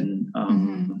weekly, and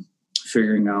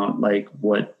figuring out like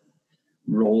what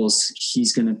roles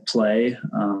he's going to play.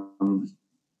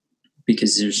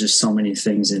 Because there's just so many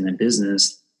things in the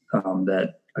business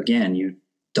that, again, you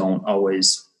don't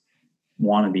always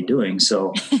want to be doing.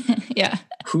 So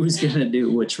who's going to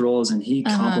do which roles? And he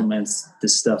complements the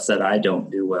stuff that I don't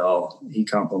do well. He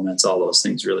complements all those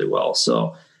things really well.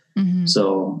 So,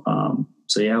 so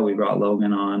yeah, we brought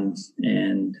Logan on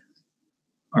and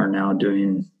are now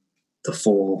doing the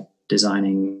full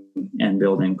designing and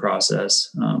building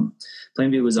process.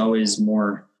 Plainview was always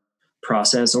more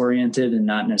process oriented and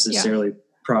not necessarily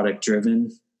product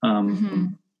driven,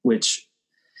 which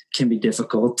can be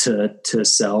difficult to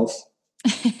sell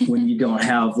when you don't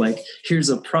have like, here's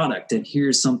a product and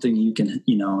here's something you can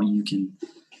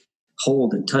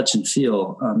hold and touch and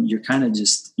feel. You're kind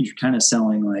of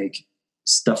selling like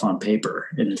stuff on paper,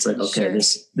 and it's like, okay,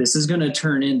 this is going to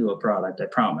turn into a product, I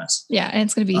promise. Yeah. And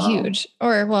it's going to be huge,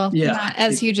 or not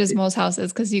as huge as most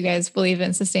houses, because you guys believe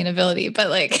in sustainability, but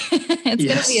like it's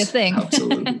going to be a thing.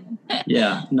 Absolutely.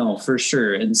 Yeah, no, for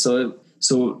sure. And so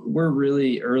we're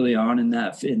really early on in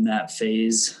that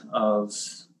phase of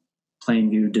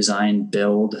Plainview design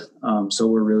build. So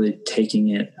we're really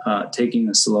taking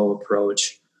a slow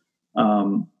approach.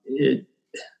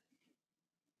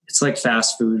 It's like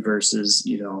fast food versus,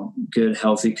 you know, good,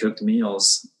 healthy cooked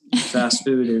meals. Fast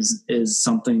food is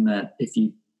something that if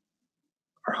you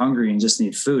are hungry and just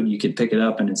need food, you can pick it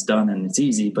up and it's done and it's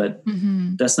easy, but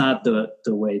that's not the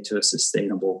way to a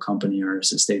sustainable company or a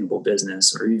sustainable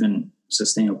business or even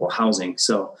sustainable housing.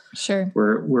 So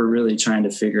we're really trying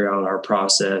to figure out our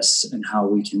process and how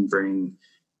we can bring,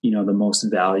 you know, the most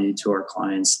value to our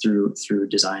clients through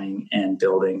designing and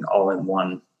building all in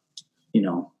one, you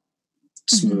know,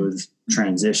 smooth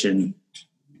transition.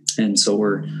 And so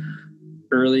we're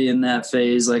early in that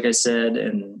phase, like I said,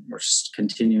 and we're just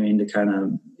continuing to kind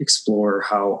of explore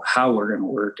how we're going to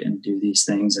work and do these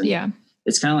things. And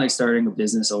it's kind of like starting a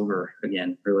business over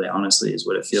again, really honestly, is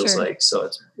what it feels like. So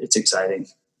it's exciting.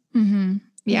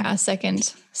 Yeah.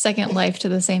 Second life to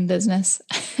the same business.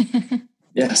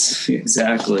 Yes,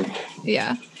 exactly.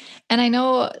 Yeah. And I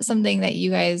know something that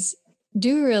you guys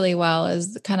do really well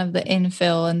is kind of the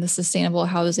infill and the sustainable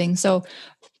housing. So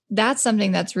that's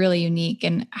something that's really unique.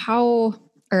 And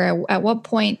at what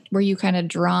point were you kind of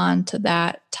drawn to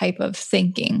that type of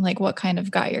thinking? Like what kind of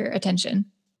got your attention?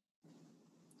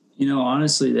 You know,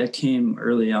 honestly, that came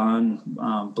early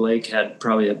on. Blake had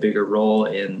probably a bigger role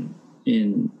in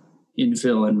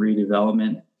infill and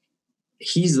redevelopment.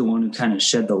 He's the one who kind of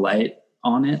shed the light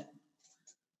on it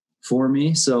for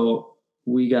me. So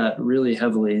we got really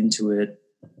heavily into it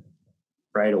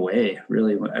right away,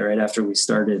 really right after we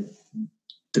started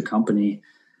the company.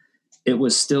 It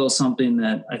was still something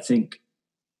that I think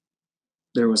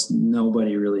there was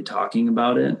nobody really talking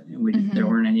about it. And there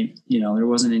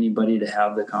wasn't anybody to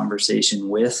have the conversation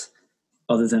with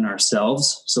other than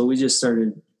ourselves. So we just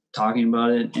started talking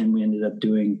about it, and we ended up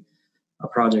doing a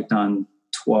project on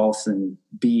 12th and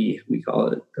B, we call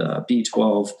it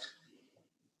B12,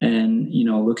 And,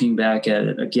 looking back at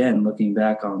it again, looking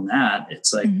back on that,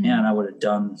 it's like, man, I would have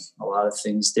done a lot of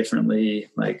things differently.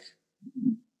 Like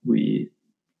we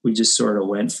just sort of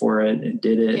went for it and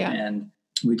did it. Yeah. And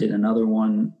we did another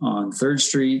one on 3rd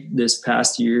Street this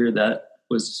past year that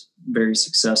was very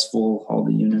successful. All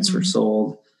the units were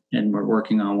sold, and we're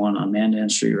working on one on Mandan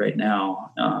Street right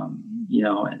now.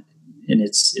 And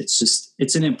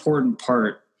it's an important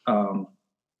part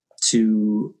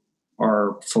to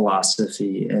our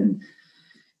philosophy. And,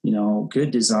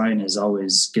 good design is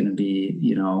always going to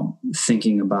be,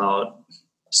 thinking about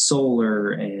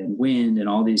solar and wind and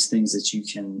all these things that you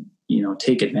can,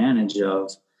 take advantage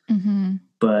of.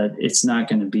 But it's not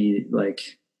going to be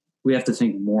like, we have to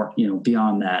think more,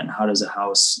 beyond that. How does a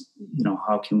house,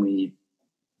 how can we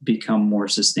become more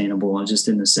sustainable? And just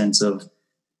in the sense of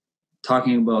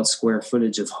talking about square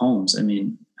footage of homes. I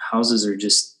mean, houses are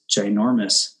just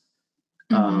ginormous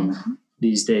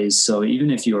these days. So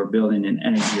even if you are building an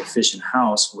energy efficient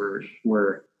house,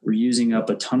 we're using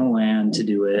up a ton of land to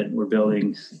do it. We're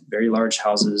building very large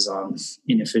houses on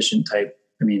inefficient type.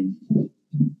 I mean,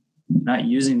 not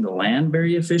using the land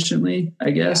very efficiently, I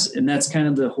guess. Yeah. And that's kind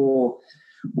of the whole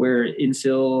where the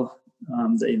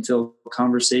infill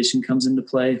conversation comes into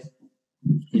play.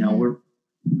 We're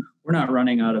not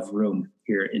running out of room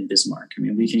here in Bismarck. I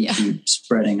mean, we can keep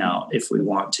spreading out if we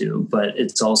want to, but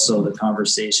it's also the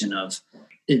conversation of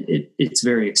it's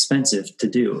very expensive to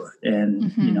do.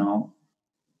 And,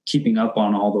 keeping up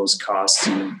on all those costs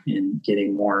and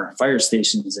getting more fire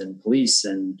stations and police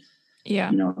and,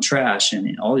 trash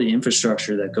and all the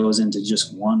infrastructure that goes into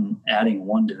just adding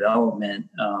one development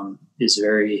is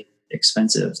very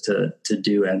expensive to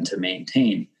do and to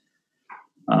maintain.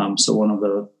 So one of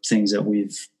the things that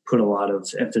we've put a lot of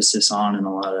emphasis on and a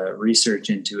lot of research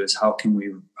into is how can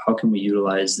we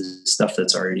utilize the stuff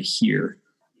that's already here.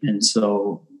 And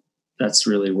so that's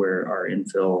really where our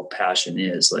infill passion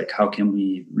is. Like, how can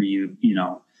we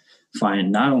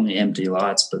find not only empty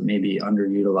lots, but maybe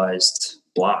underutilized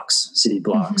city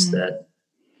blocks that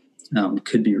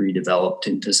could be redeveloped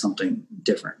into something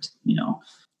different,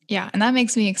 Yeah. And that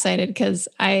makes me excited because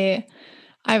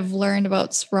I've learned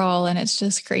about sprawl, and it's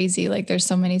just crazy. Like, there's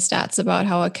so many stats about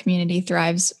how a community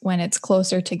thrives when it's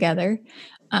closer together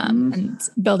and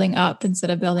building up instead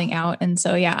of building out. And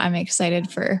so, I'm excited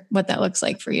for what that looks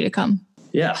like for you to come.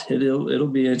 Yeah, it'll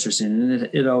be interesting. And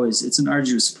it's an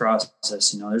arduous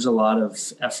process. There's a lot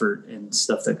of effort and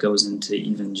stuff that goes into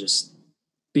even just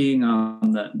being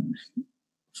on the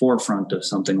forefront of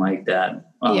something like that.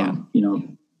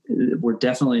 We're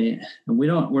definitely, and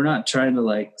we're not trying to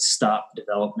like stop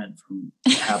development from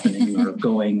happening or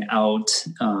going out.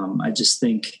 I just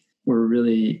think we're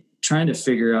really trying to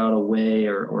figure out a way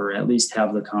or at least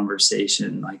have the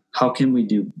conversation, like, how can we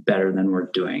do better than we're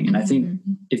doing? And I think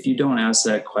if you don't ask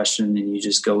that question and you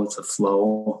just go with the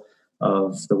flow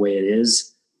of the way it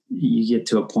is, you get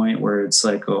to a point where it's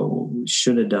like, oh, we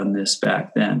should have done this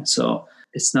back then. So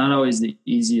it's not always the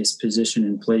easiest position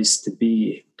in place to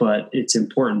be, but it's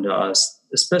important to us,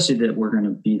 especially that we're going to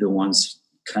be the ones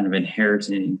kind of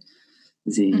inheriting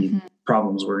the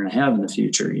problems we're going to have in the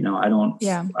future. I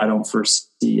don't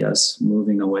foresee us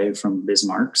moving away from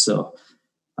Bismarck. So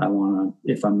I want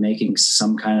to, if I'm making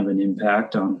some kind of an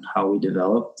impact on how we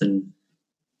develop, then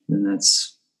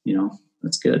that's,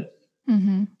 that's good.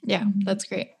 Yeah, that's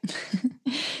great.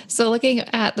 So looking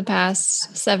at the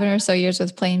past 7 or so years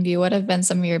with Plainview, what have been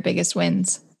some of your biggest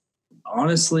wins?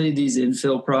 Honestly, these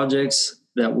infill projects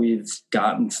that we've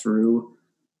gotten through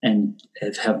and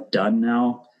have done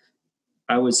now,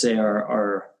 I would say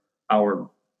are our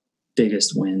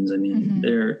biggest wins. I mean,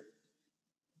 they're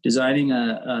designing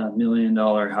a $1 million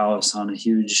house on a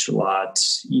huge lot,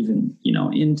 even,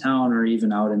 in town or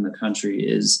even out in the country,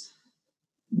 is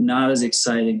not as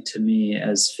exciting to me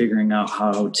as figuring out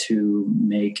how to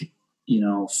make,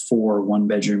 4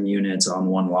 1-bedroom units on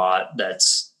one lot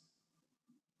that's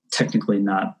technically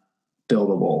not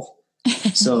buildable.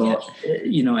 So,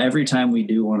 every time we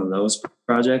do one of those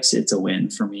projects, it's a win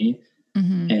for me.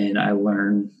 And I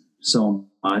learn so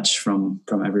much from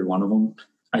every one of them.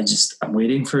 I'm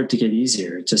waiting for it to get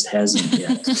easier. It just hasn't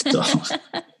yet. So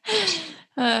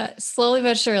slowly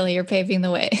but surely you're paving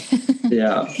the way.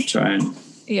 Yeah, trying.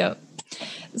 Yep.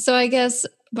 So I guess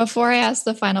before I ask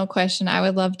the final question, I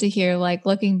would love to hear, like,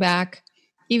 looking back,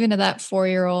 even to that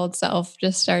 4-year-old self,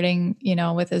 just starting,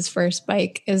 with his first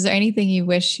bike, is there anything you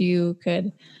wish you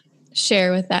could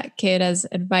share with that kid as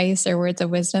advice or words of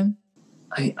wisdom?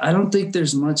 I don't think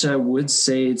there's much I would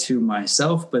say to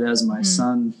myself, but as my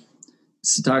son,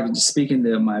 speaking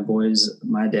to my boys,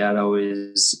 my dad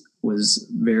always was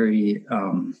very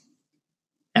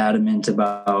adamant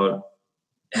about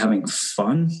having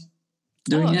fun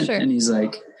doing it. Sure. And he's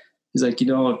like, if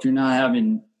you're not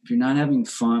having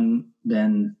fun,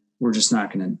 then we're just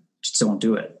don't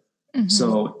do it. Mm-hmm.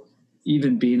 So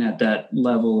even being at that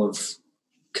level of,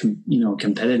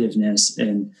 competitiveness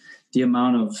and the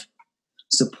amount of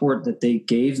support that they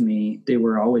gave me, they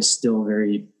were always still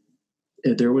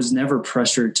there was never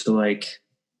pressure to like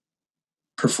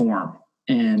perform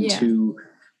and to,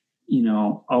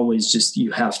 always just,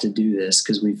 you have to do this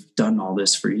because we've done all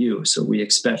this for you. So we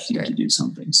expect you to do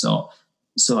something. So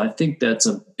I think that's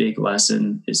a big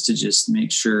lesson, is to just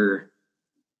make sure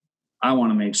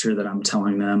that I'm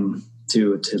telling them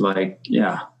to like,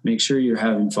 make sure you're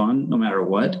having fun no matter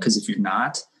what. Because if you're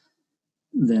not,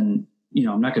 then,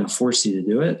 I'm not going to force you to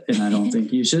do it. And I don't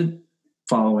think you should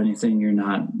follow anything you're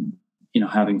not,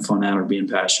 having fun at or being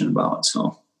passionate about.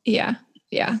 So, yeah,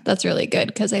 that's really good.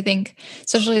 Because I think,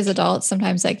 especially as adults,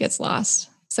 sometimes that gets lost.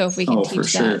 So if we can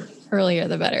teach that earlier,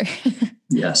 the better.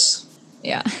 Yes.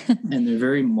 Yeah. And they're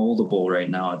very moldable right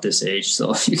now at this age.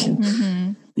 So you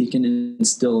can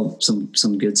instill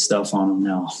some good stuff on them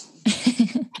now.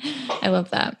 I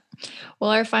love that. Well,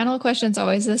 our final question is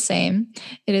always the same.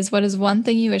 It is, what is one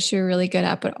thing you wish you were really good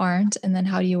at but aren't? And then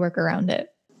how do you work around it?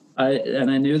 I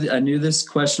knew this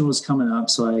question was coming up,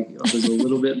 so I was a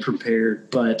little bit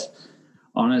prepared, but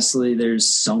honestly,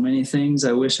 there's so many things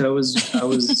I wish I was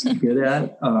good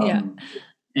at.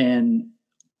 And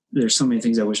there's so many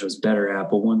things I wish I was better at.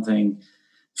 But one thing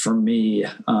for me,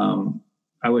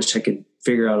 I wish I could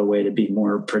figure out a way to be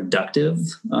more productive,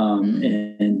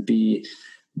 and be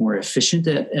more efficient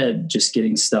at just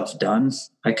getting stuff done.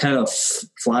 I kind of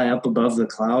fly up above the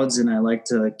clouds and I like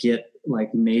to get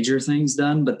like major things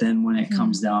done. But then when it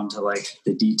comes down to like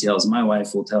the details, my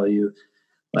wife will tell you,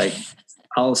 like,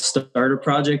 I'll start a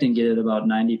project and get it about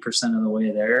 90% of the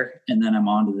way there, and then I'm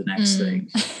on to the next thing.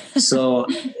 So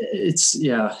it's,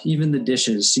 even the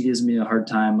dishes, she gives me a hard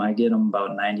time. I get them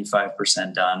about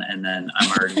 95% done, and then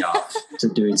I'm already off to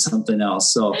doing something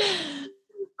else. So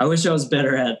I wish I was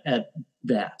better at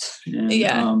that.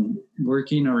 And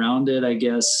working around it, I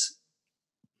guess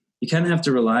you kind of have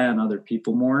to rely on other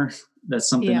people more. That's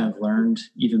something I've learned,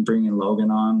 even bringing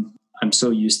Logan on. I'm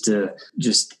so used to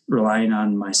just relying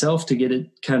on myself to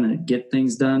get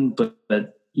things done. But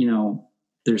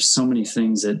there's so many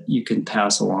things that you can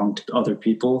pass along to other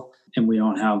people, and we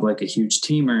don't have like a huge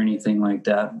team or anything like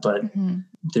that. But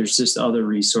there's just other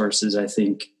resources I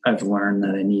think I've learned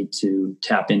that I need to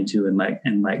tap into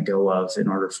and let go of in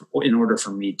order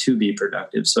for me to be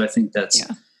productive. So I think that's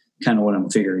kind of what I'm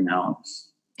figuring out.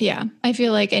 Yeah. I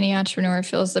feel like any entrepreneur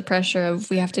feels the pressure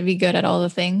of, we have to be good at all the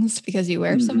things because you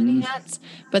wear so many hats.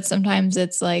 But sometimes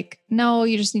it's like, no,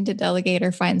 you just need to delegate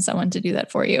or find someone to do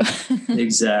that for you.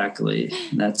 Exactly.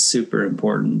 That's super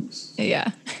important.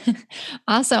 Yeah.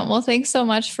 Awesome. Well, thanks so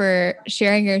much for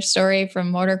sharing your story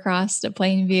from motocross to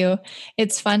Plainview.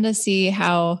 It's fun to see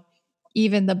how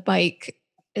even the bike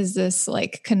is this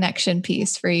like connection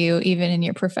piece for you, even in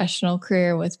your professional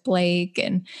career with Blake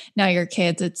and now your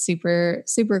kids. It's super,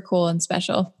 super cool and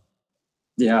special.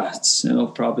 Yeah. It'll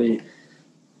probably,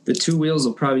 the two wheels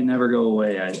will probably never go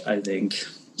away. I think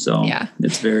so. Yeah.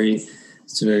 It's very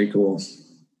cool.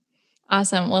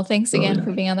 Awesome. Well, thanks again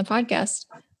for being on the podcast.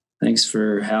 Thanks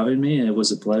for having me. It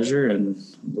was a pleasure, and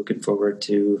looking forward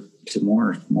to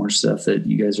more stuff that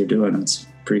you guys are doing. It's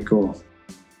pretty cool.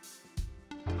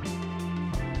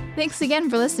 Thanks again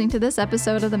for listening to this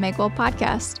episode of the Make Well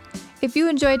podcast. If you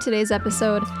enjoyed today's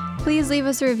episode, please leave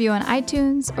us a review on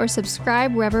iTunes or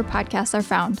subscribe wherever podcasts are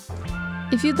found.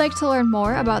 If you'd like to learn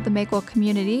more about the Make Well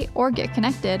community or get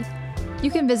connected,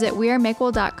 you can visit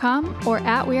wearemakewell.com or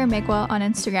 @wearemakewell on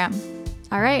Instagram.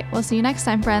 All right, we'll see you next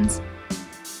time, friends.